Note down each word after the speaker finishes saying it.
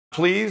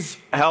Please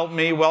help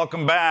me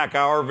welcome back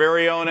our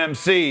very own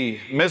MC,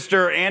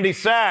 Mr. Andy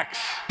Sachs.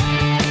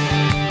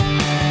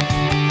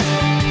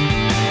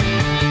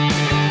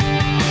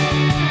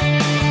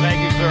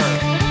 Thank you, sir.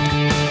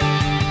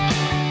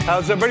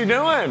 How's everybody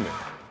doing?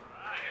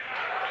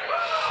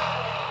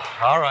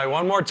 All right,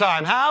 one more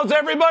time. How's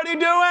everybody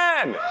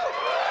doing?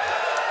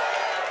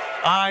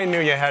 I knew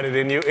you had it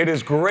in you. It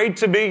is great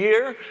to be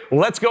here.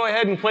 Let's go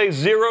ahead and play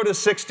 0 to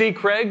 60.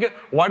 Craig,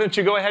 why don't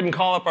you go ahead and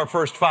call up our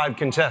first 5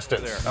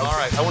 contestants? All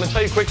right, I want to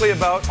tell you quickly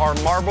about our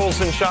marbles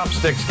and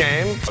chopsticks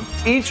game.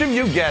 Each of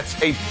you gets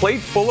a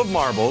plate full of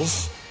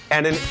marbles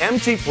and an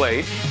empty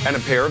plate and a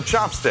pair of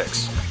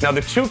chopsticks. Now,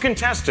 the 2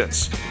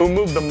 contestants who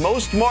move the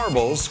most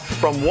marbles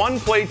from one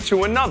plate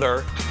to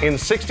another in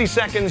 60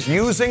 seconds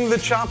using the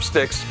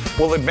chopsticks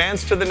will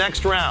advance to the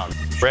next round.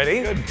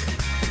 Ready? Good.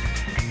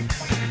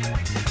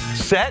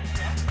 Set,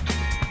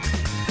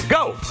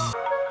 go.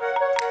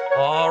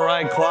 All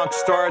right, clock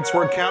starts.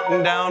 We're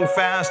counting down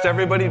fast.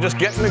 Everybody just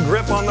getting a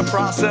grip on the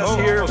process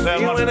here,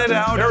 feeling it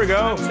out. There we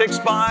go. Ticks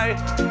by.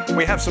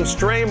 We have some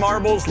stray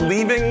marbles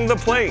leaving the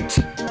plate.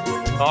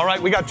 All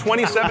right, we got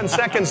 27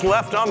 seconds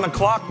left on the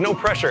clock. No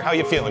pressure. How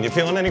you feeling? You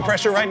feeling any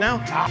pressure right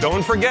now?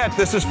 Don't forget,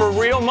 this is for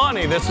real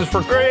money. This is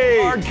for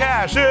hard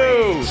cash. 2,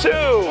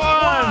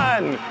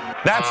 1.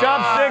 That's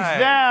chopsticks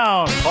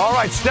down. All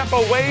right, step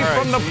away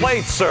from the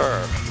plate,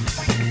 sir.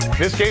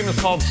 This game is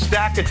called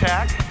Stack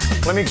Attack.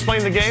 Let me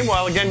explain the game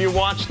while, again, you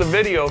watch the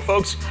video.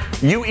 Folks,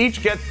 you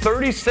each get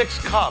 36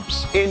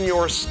 cups in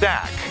your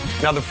stack.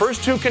 Now, the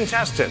first 2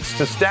 contestants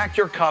to stack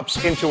your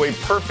cups into a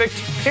perfect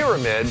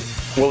pyramid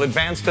will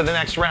advance to the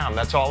next round.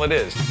 That's all it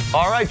is.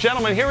 All right,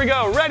 gentlemen, here we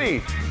go.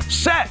 Ready,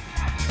 set,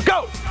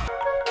 go.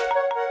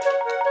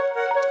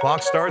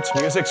 Clock starts,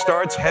 music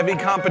starts, heavy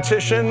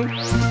competition.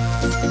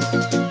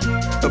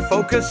 The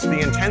focus, the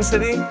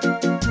intensity.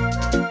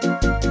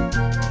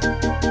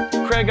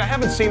 Craig, I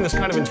haven't seen this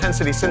kind of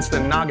intensity since the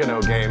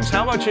Nagano games.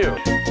 How about you?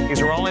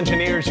 These are all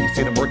engineers. You can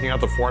see them working out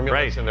the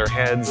formulas in their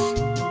heads.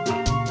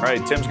 All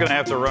right, Tim's going to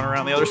have to run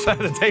around the other side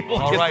of the table.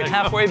 All right,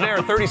 halfway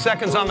there. 30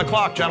 seconds on the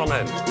clock,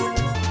 gentlemen.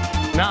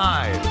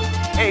 9,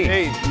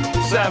 8,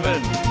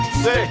 7,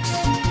 6,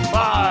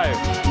 5,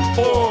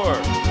 4,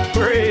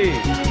 3,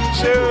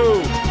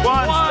 2,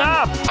 1.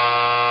 Stop.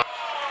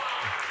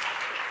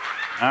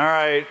 All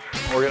right,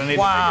 we're going to need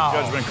to make a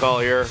judgment call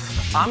here.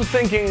 I'm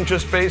thinking,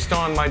 just based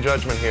on my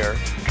judgment here,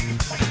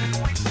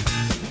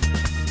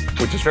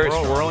 which is very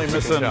strong. We're only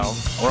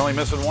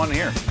missing one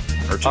here.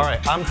 Or 2. All right,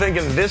 I'm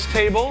thinking this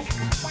table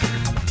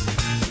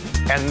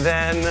and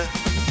then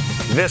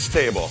this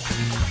table.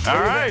 All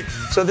right.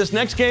 So this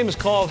next game is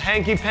called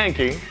Hanky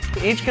Panky.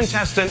 Each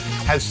contestant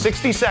has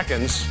 60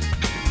 seconds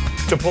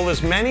to pull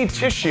as many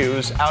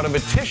tissues out of a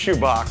tissue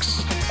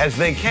box as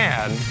they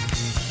can,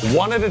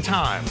 one at a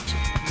time.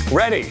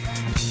 Ready,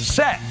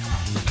 set,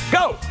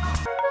 go.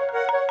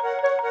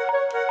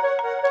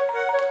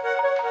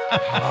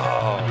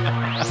 Oh.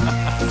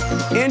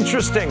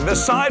 Interesting, the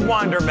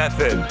Sidewinder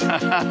method.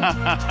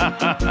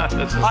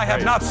 I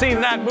have not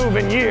seen that move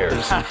in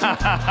years.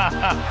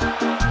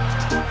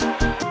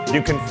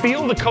 You can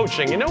feel the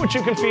coaching. You know what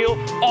you can feel?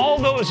 All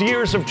those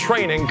years of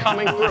training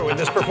coming through in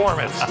this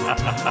performance.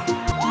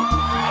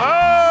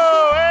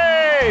 Oh,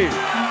 hey!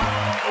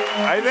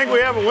 I think we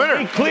have a winner.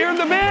 He cleared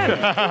the bin.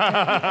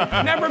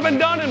 Never been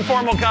done in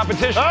formal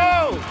competition.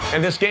 Oh!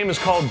 And this game is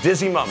called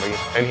Dizzy Mummy,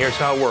 and here's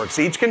how it works.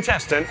 Each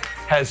contestant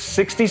has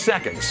 60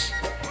 seconds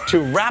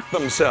to wrap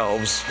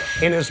themselves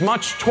in as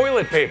much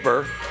toilet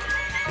paper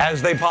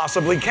as they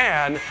possibly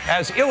can,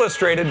 as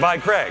illustrated by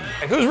Craig.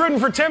 Who's rooting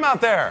for Tim out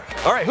there?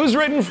 All right, who's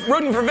rooting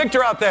for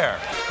Victor out there?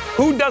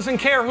 Who doesn't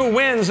care who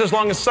wins as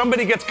long as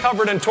somebody gets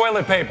covered in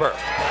toilet paper?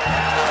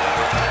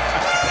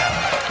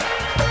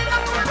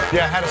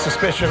 Yeah, I had a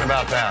suspicion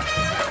about that.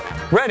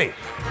 Ready,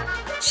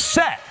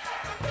 set,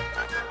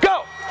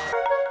 go!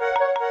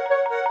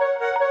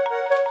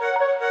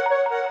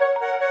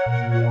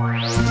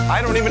 I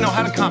don't even know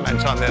how to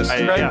comment on this.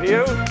 Craig, do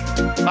you?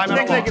 I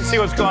think they can see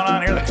what's going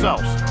on here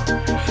themselves.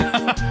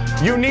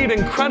 You need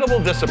incredible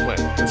discipline.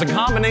 It's a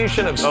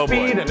combination of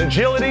speed and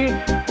agility,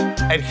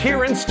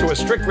 adherence to a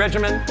strict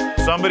regimen.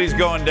 Somebody's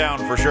going down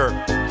for sure.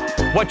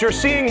 What you're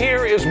seeing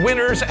here is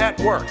winners at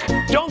work.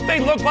 Don't they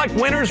look like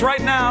winners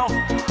right now?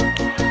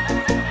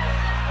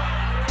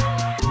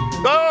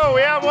 Oh,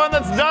 we have one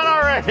that's done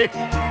already.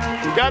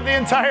 Got the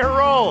entire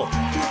roll.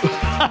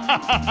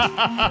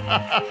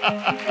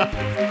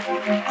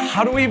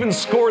 How do we even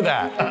score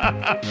that?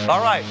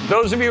 All right,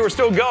 those of you who are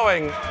still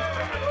going.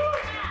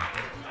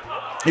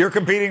 You're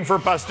competing for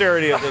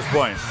posterity at this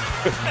point.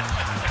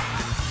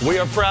 We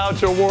are proud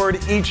to award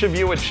each of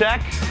you a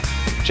check.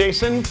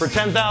 Jason for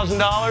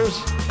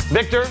 $10,000.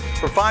 Victor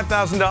for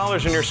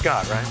 $5,000, and you're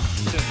Scott, right?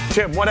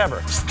 Tim,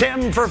 whatever.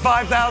 Tim for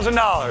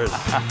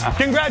 $5,000.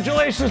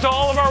 Congratulations to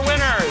all of our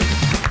winners.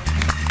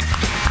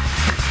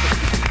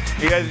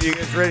 You guys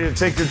ready to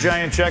take your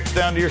giant checks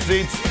down to your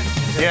seats?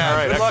 Yeah, all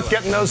right, good luck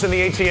getting those in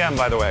the ATM,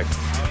 by the way.